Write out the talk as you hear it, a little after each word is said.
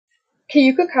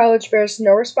Cayuga College bears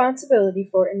no responsibility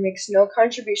for and makes no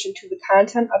contribution to the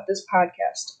content of this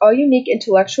podcast. All unique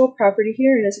intellectual property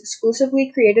herein is exclusively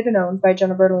created and owned by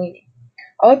Jenna Bertolini.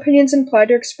 All opinions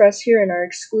implied or expressed herein are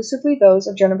exclusively those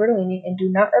of Jenna Bertolini and do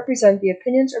not represent the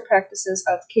opinions or practices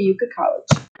of Cayuga College.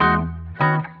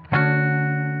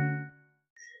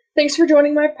 Thanks for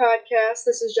joining my podcast.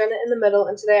 This is Jenna in the Middle,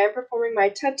 and today I'm performing my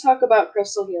TED Talk about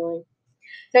crystal healing.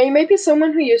 Now, you may be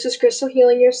someone who uses crystal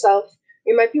healing yourself.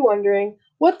 You might be wondering,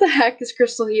 what the heck is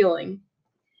crystal healing?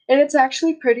 And it's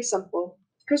actually pretty simple.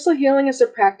 Crystal healing is the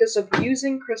practice of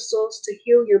using crystals to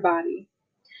heal your body.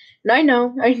 And I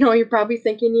know you're probably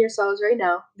thinking to yourselves right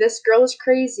now, this girl is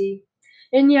crazy.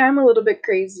 And yeah, I'm a little bit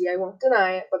crazy, I won't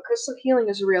deny it, but crystal healing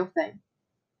is a real thing.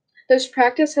 This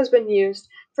practice has been used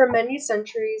for many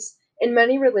centuries, in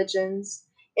many religions,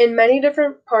 in many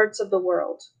different parts of the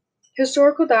world.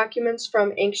 Historical documents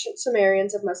from ancient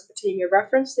Sumerians of Mesopotamia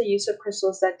reference the use of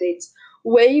crystals that dates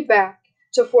way back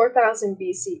to 4000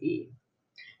 BCE.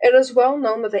 It is well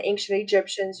known that the ancient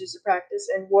Egyptians used the practice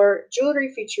and wore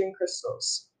jewelry featuring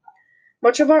crystals.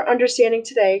 Much of our understanding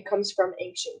today comes from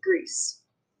ancient Greece.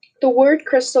 The word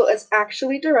crystal is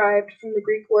actually derived from the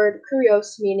Greek word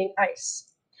kurios, meaning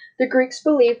ice. The Greeks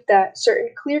believed that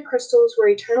certain clear crystals were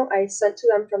eternal ice sent to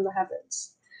them from the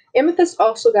heavens. Amethyst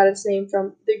also got its name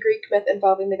from the Greek myth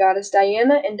involving the goddess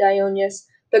Diana and Dionysus,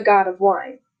 the god of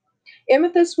wine.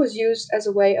 Amethyst was used as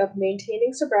a way of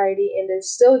maintaining sobriety and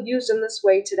is still used in this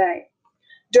way today.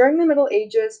 During the Middle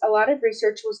Ages, a lot of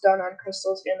research was done on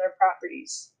crystals and their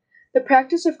properties. The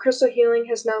practice of crystal healing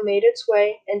has now made its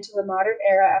way into the modern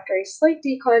era after a slight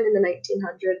decline in the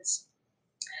 1900s.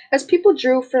 As people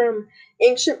drew from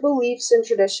ancient beliefs and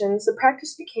traditions, the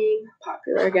practice became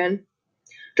popular again.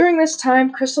 During this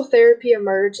time, crystal therapy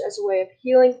emerged as a way of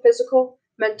healing physical,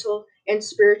 mental, and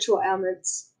spiritual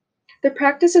ailments. The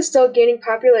practice is still gaining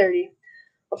popularity,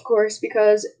 of course,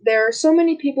 because there are so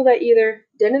many people that either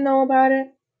didn't know about it,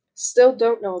 still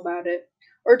don't know about it,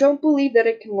 or don't believe that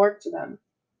it can work for them.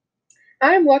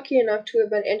 I am lucky enough to have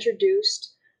been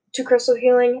introduced to crystal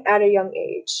healing at a young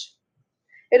age.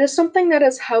 It is something that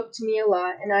has helped me a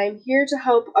lot, and I am here to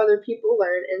help other people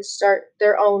learn and start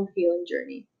their own healing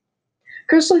journey.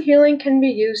 Crystal healing can be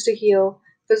used to heal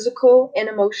physical and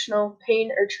emotional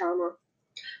pain or trauma.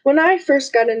 When I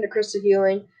first got into crystal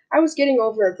healing, I was getting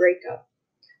over a breakup.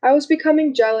 I was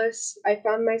becoming jealous. I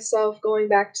found myself going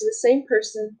back to the same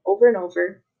person over and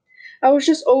over. I was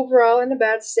just overall in a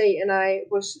bad state, and I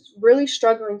was really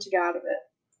struggling to get out of it.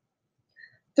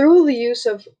 Through the use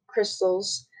of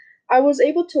crystals, I was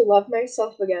able to love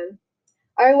myself again.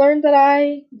 I learned that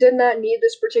I did not need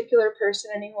this particular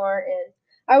person anymore, and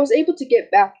I was able to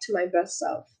get back to my best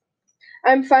self.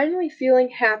 I'm finally feeling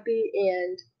happy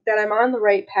and that I'm on the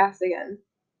right path again.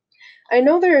 I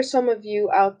know there are some of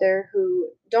you out there who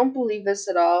don't believe this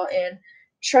at all, and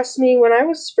trust me, when I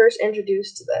was first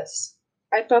introduced to this,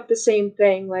 I thought the same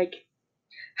thing, like,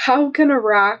 how can a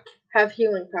rock have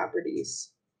healing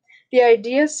properties? The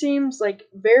idea seems like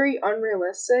very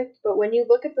unrealistic, but when you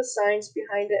look at the science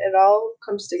behind it, it all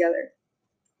comes together.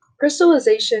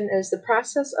 Crystallization is the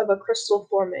process of a crystal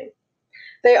forming.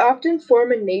 They often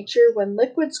form in nature when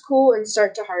liquids cool and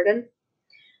start to harden.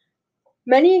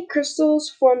 Many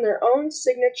crystals form their own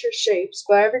signature shapes,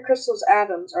 but every crystal's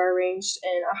atoms are arranged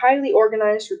in a highly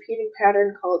organized repeating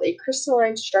pattern called a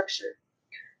crystalline structure.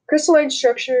 Crystalline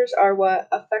structures are what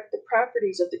affect the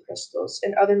properties of the crystals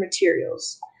and other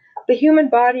materials. The human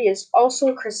body is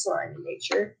also crystalline in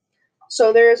nature,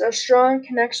 so there is a strong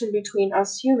connection between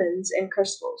us humans and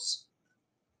crystals.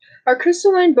 Our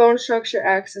crystalline bone structure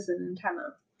acts as an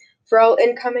antenna for all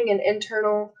incoming and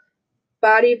internal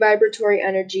body vibratory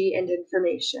energy and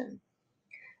information.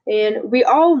 And we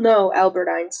all know Albert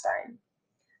Einstein.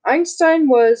 Einstein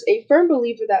was a firm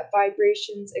believer that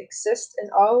vibrations exist in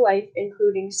all life,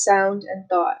 including sound and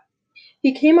thought.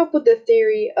 He came up with the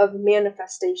theory of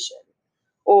manifestation,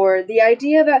 or the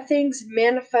idea that things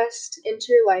manifest into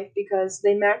your life because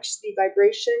they match the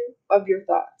vibration of your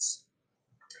thoughts.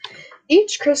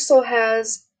 Each crystal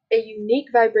has a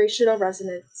unique vibrational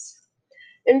resonance.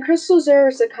 In crystals, there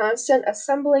is a constant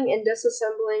assembling and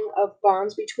disassembling of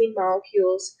bonds between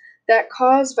molecules that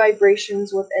cause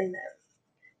vibrations within them.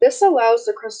 This allows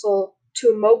the crystal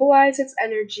to mobilize its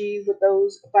energy with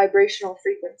those vibrational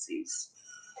frequencies.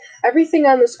 Everything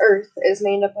on this earth is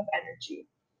made up of energy.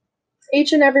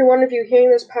 Each and every one of you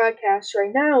hearing this podcast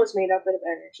right now is made up of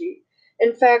energy.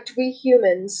 In fact, we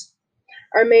humans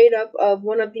are made up of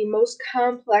one of the most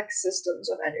complex systems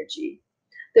of energy.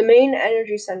 The main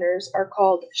energy centers are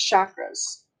called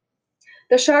chakras.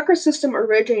 The chakra system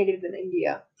originated in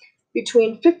India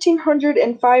between 1500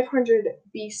 and 500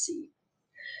 BC.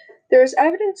 There is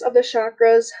evidence of the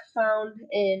chakras found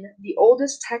in the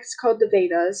oldest text called the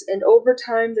Vedas, and over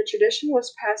time the tradition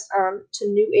was passed on to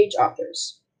New Age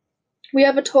authors. We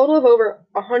have a total of over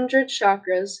 100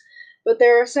 chakras, but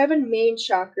there are 7 main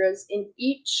chakras, and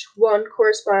each one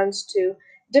corresponds to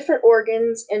different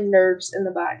organs and nerves in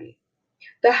the body.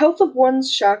 The health of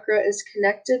one's chakra is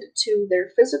connected to their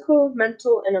physical,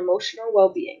 mental, and emotional well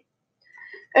being.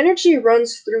 Energy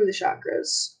runs through the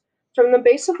chakras, from the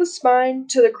base of the spine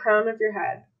to the crown of your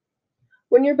head.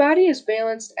 When your body is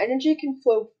balanced, energy can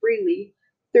flow freely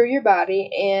through your body,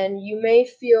 and you may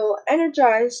feel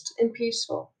energized and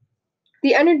peaceful.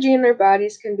 The energy in our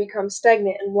bodies can become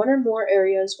stagnant in one or more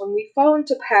areas when we fall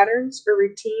into patterns or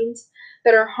routines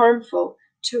that are harmful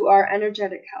to our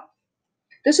energetic health.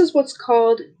 This is what's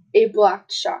called a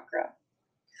blocked chakra.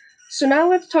 So now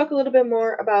let's talk a little bit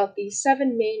more about the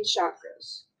 7 main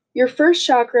chakras. Your first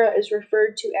chakra is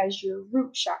referred to as your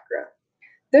root chakra.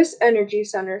 This energy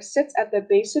center sits at the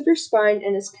base of your spine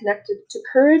and is connected to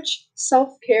courage,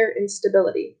 self-care, and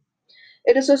stability.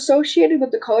 It is associated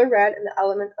with the color red and the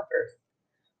element of earth.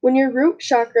 When your root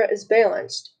chakra is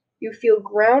balanced, you feel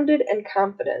grounded and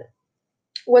confident.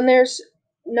 When there's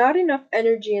not enough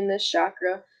energy in this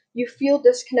chakra, you feel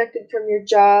disconnected from your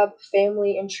job,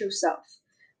 family, and true self.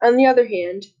 On the other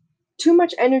hand, too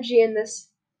much energy in this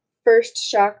first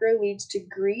chakra leads to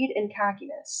greed and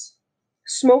cockiness.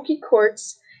 Smoky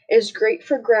quartz is great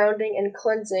for grounding and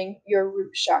cleansing your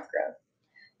root chakra.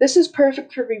 This is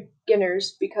perfect for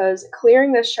beginners because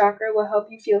clearing this chakra will help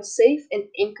you feel safe and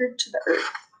anchored to the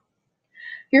earth.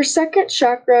 Your second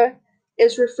chakra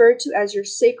is referred to as your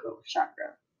sacral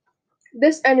chakra.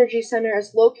 This energy center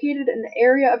is located in the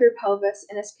area of your pelvis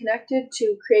and is connected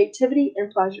to creativity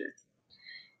and pleasure.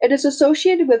 It is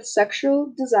associated with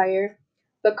sexual desire,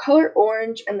 the color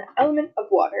orange, and the element of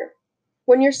water.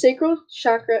 When your sacral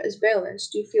chakra is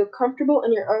balanced, you feel comfortable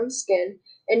in your own skin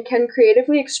and can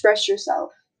creatively express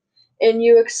yourself, and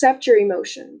you accept your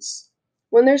emotions.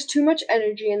 When there's too much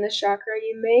energy in this chakra,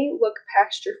 you may look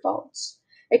past your faults.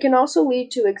 It can also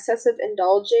lead to excessive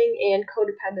indulging and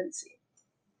codependency.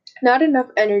 Not enough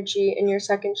energy in your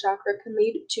second chakra can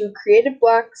lead to creative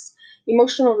blocks,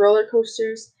 emotional roller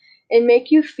coasters, and make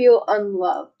you feel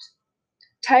unloved.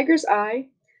 Tiger's Eye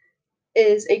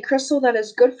is a crystal that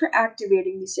is good for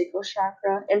activating the sacral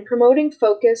chakra and promoting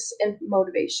focus and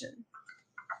motivation.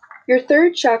 Your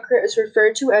third chakra is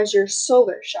referred to as your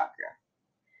solar chakra.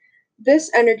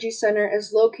 This energy center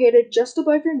is located just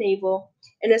above your navel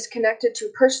and is connected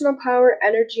to personal power,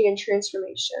 energy, and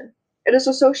transformation. It is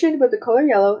associated with the color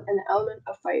yellow and the element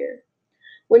of fire.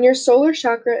 When your solar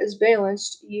chakra is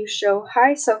balanced, you show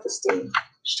high self-esteem,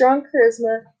 strong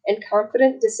charisma, and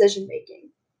confident decision-making.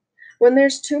 When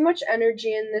there's too much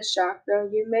energy in this chakra,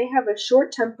 you may have a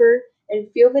short temper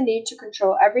and feel the need to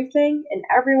control everything and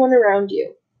everyone around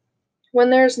you. When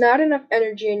there is not enough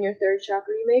energy in your third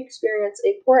chakra, you may experience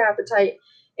a poor appetite,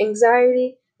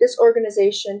 anxiety,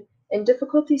 disorganization, and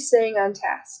difficulty staying on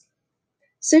task.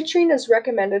 Citrine is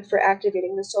recommended for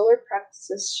activating the solar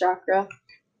plexus chakra,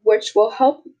 which will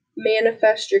help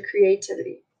manifest your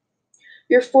creativity.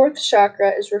 Your fourth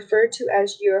chakra is referred to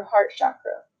as your heart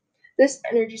chakra. This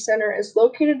energy center is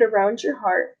located around your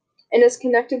heart and is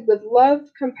connected with love,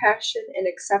 compassion, and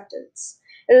acceptance.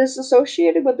 It is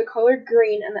associated with the color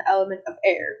green and the element of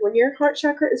air. When your heart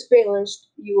chakra is balanced,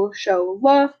 you will show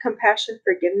love, compassion,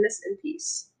 forgiveness, and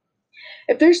peace.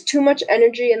 If there's too much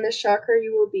energy in this chakra,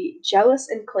 you will be jealous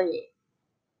and clingy.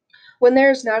 When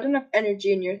there is not enough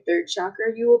energy in your third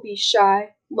chakra, you will be shy,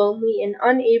 lonely, and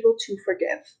unable to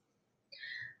forgive.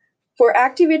 For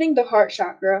activating the heart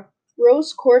chakra,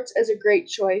 rose quartz is a great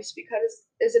choice because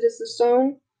it is the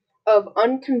stone of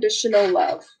unconditional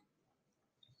love.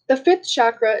 The fifth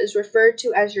chakra is referred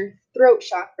to as your throat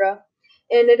chakra,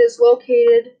 and it is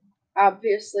located,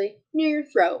 obviously, near your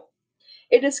throat.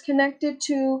 It is connected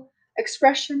to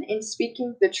expression and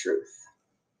speaking the truth.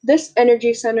 This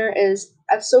energy center is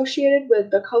associated with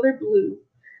the color blue.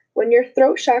 When your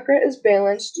throat chakra is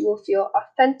balanced, you will feel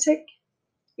authentic,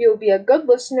 you will be a good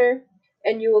listener,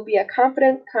 and you will be a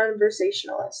confident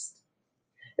conversationalist.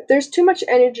 If there's too much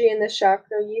energy in this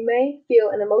chakra, you may feel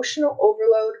an emotional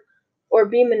overload or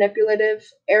be manipulative,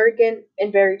 arrogant,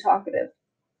 and very talkative.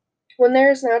 When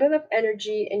there is not enough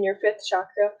energy in your fifth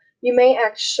chakra, you may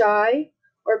act shy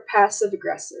or passive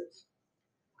aggressive.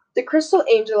 The crystal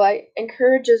angelite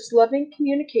encourages loving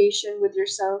communication with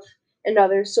yourself and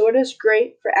others, so it is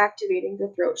great for activating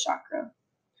the throat chakra.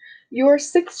 Your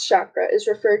sixth chakra is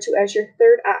referred to as your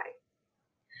third eye.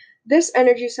 This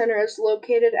energy center is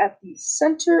located at the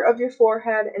center of your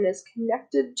forehead and is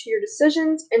connected to your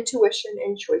decisions, intuition,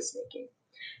 and choice making.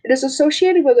 It is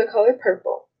associated with the color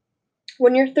purple.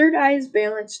 When your third eye is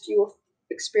balanced, you will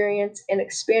experience an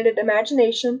expanded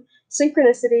imagination,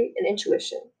 synchronicity, and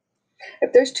intuition.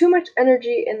 If there's too much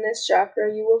energy in this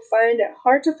chakra, you will find it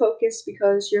hard to focus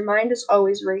because your mind is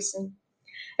always racing.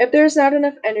 If there's not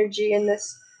enough energy in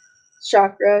this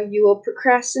chakra, you will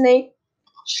procrastinate,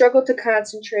 struggle to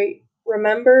concentrate,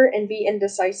 remember, and be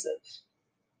indecisive.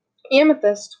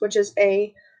 Amethyst, which is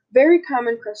a very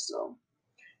common crystal,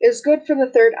 is good for the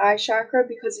third eye chakra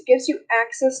because it gives you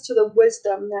access to the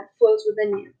wisdom that flows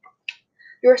within you.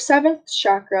 Your seventh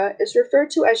chakra is referred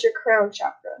to as your crown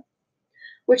chakra,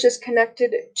 which is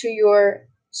connected to your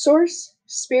source,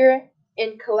 spirit,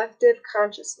 and collective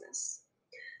consciousness.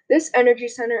 This energy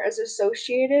center is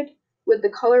associated with the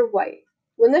color white.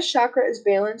 When this chakra is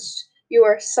balanced, you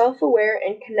are self aware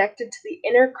and connected to the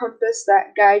inner compass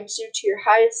that guides you to your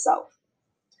highest self.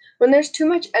 When there's too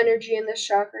much energy in this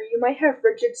chakra, you might have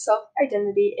rigid self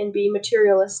identity and be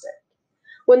materialistic.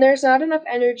 When there's not enough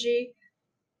energy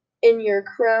in your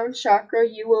crown chakra,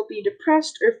 you will be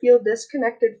depressed or feel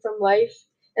disconnected from life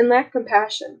and lack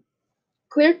compassion.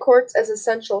 Clear quartz is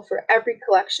essential for every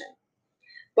collection,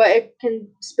 but it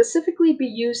can specifically be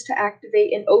used to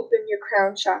activate and open your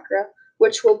crown chakra,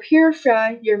 which will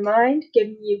purify your mind,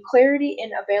 giving you clarity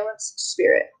and a balanced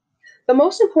spirit. The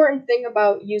most important thing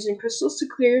about using crystals to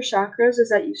clear your chakras is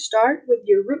that you start with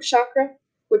your root chakra,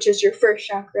 which is your first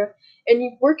chakra, and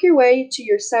you work your way to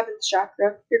your seventh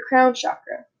chakra, your crown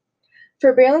chakra.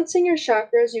 For balancing your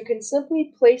chakras, you can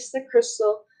simply place the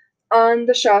crystal on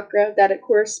the chakra that it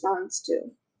corresponds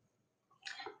to.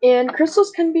 And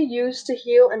crystals can be used to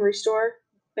heal and restore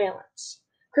balance.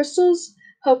 Crystals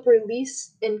help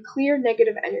release and clear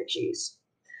negative energies.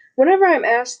 Whenever I'm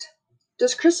asked,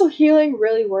 does crystal healing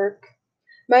really work?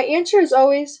 My answer is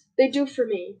always, they do for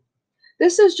me.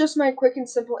 This is just my quick and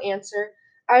simple answer.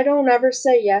 I don't ever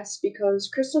say yes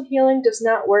because crystal healing does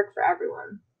not work for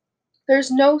everyone. There's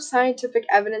no scientific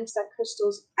evidence that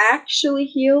crystals actually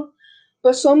heal,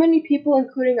 but so many people,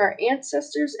 including our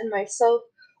ancestors and myself,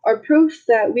 are proof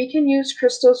that we can use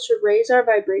crystals to raise our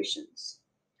vibrations.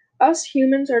 Us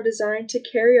humans are designed to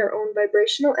carry our own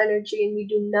vibrational energy, and we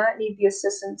do not need the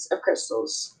assistance of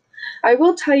crystals. I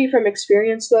will tell you from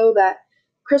experience, though, that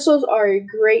crystals are a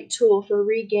great tool for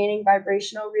regaining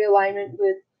vibrational realignment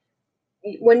with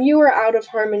when you are out of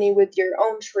harmony with your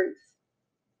own truth.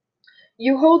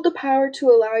 You hold the power to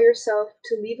allow yourself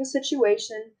to leave a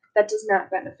situation that does not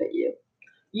benefit you.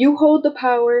 You hold the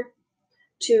power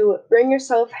to bring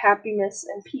yourself happiness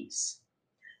and peace.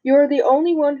 You are the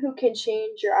only one who can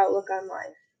change your outlook on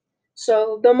life.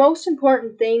 So, the most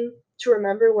important thing to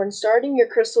remember when starting your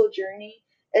crystal journey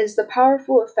is the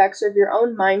powerful effects of your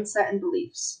own mindset and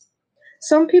beliefs.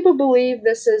 Some people believe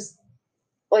this is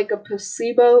like a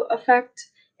placebo effect,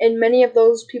 and many of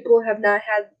those people have not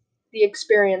had the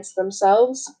experience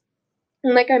themselves.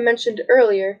 And like I mentioned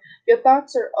earlier, your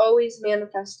thoughts are always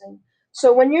manifesting.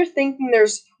 So when you're thinking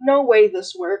there's no way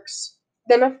this works,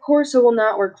 then of course it will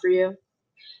not work for you.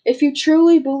 If you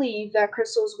truly believe that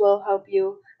crystals will help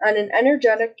you on an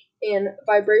energetic and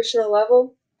vibrational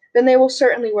level, then they will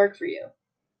certainly work for you.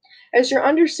 As your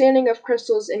understanding of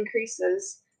crystals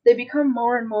increases, they become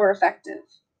more and more effective.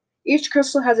 Each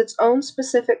crystal has its own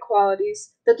specific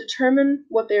qualities that determine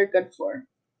what they are good for.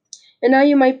 And now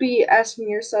you might be asking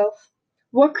yourself,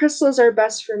 what crystals are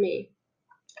best for me?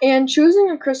 And choosing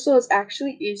a crystal is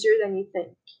actually easier than you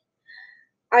think.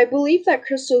 I believe that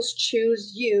crystals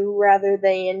choose you rather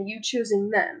than you choosing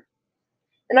them.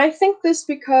 And I think this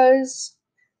because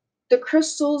the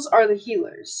crystals are the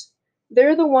healers.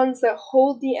 They're the ones that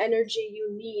hold the energy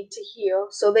you need to heal,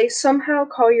 so they somehow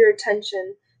call your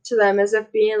attention to them as if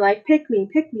being like, pick me,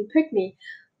 pick me, pick me.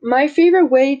 My favorite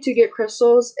way to get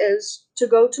crystals is to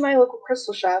go to my local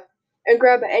crystal shop and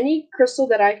grab any crystal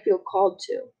that I feel called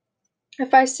to.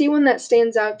 If I see one that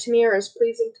stands out to me or is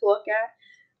pleasing to look at,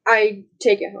 I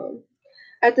take it home.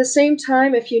 At the same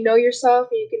time, if you know yourself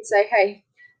and you can say, hey,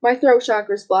 my throat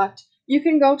chakra's blocked, you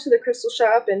can go to the crystal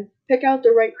shop and pick out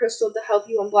the right crystal to help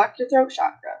you unblock your throat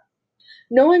chakra.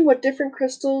 Knowing what different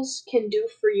crystals can do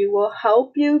for you will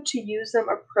help you to use them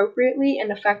appropriately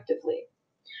and effectively.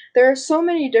 There are so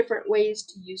many different ways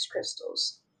to use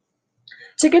crystals.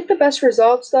 To get the best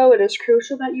results, though, it is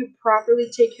crucial that you properly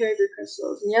take care of your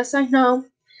crystals. And yes, I know,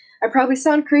 I probably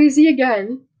sound crazy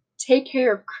again. Take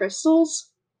care of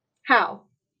crystals? How?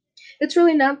 It's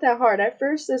really not that hard. At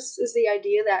first, this is the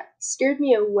idea that scared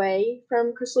me away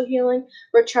from crystal healing,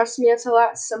 but trust me, it's a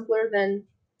lot simpler than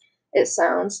it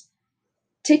sounds.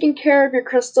 Taking care of your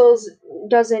crystals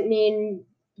doesn't mean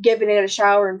giving it a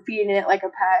shower and feeding it like a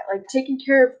pet. Like, taking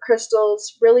care of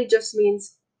crystals really just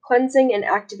means cleansing and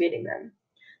activating them.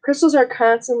 Crystals are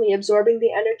constantly absorbing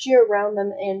the energy around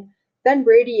them and then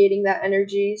radiating that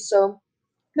energy, so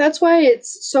that's why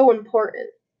it's so important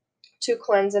to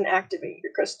cleanse and activate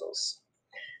your crystals.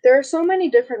 There are so many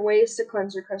different ways to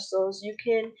cleanse your crystals. You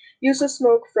can use the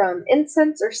smoke from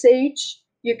incense or sage.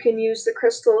 You can use the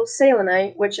crystal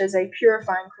selenite, which is a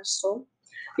purifying crystal.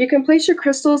 You can place your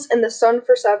crystals in the sun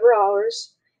for several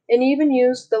hours, and even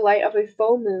use the light of a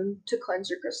full moon to cleanse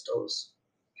your crystals.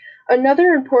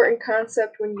 Another important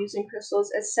concept when using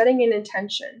crystals is setting an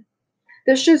intention.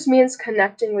 This just means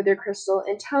connecting with your crystal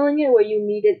and telling it what you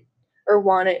need it or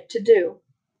want it to do.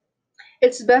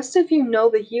 It's best if you know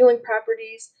the healing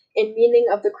properties and meaning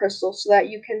of the crystal so that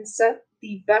you can set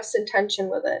the best intention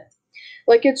with it.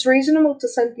 Like it's reasonable to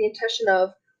set the intention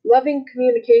of loving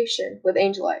communication with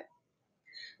Angelite.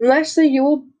 And lastly, you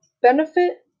will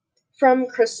benefit from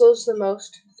crystals the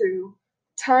most through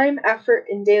time, effort,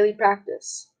 and daily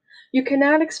practice. You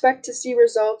cannot expect to see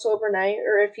results overnight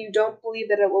or if you don't believe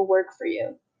that it will work for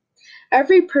you.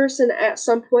 Every person at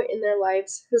some point in their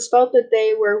lives has felt that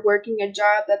they were working a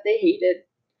job that they hated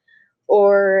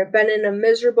or been in a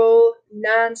miserable,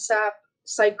 non-stop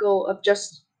cycle of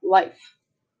just life.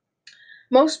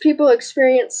 Most people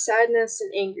experience sadness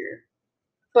and anger,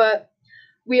 but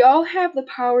we all have the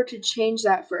power to change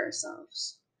that for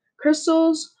ourselves.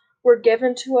 Crystals were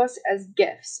given to us as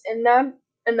gifts, and not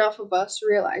enough of us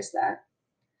realize that.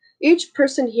 Each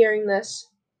person hearing this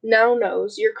now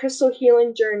knows your crystal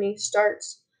healing journey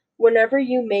starts whenever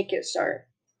you make it start.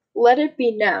 Let it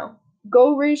be now.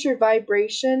 Go raise your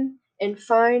vibration and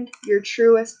find your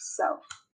truest self.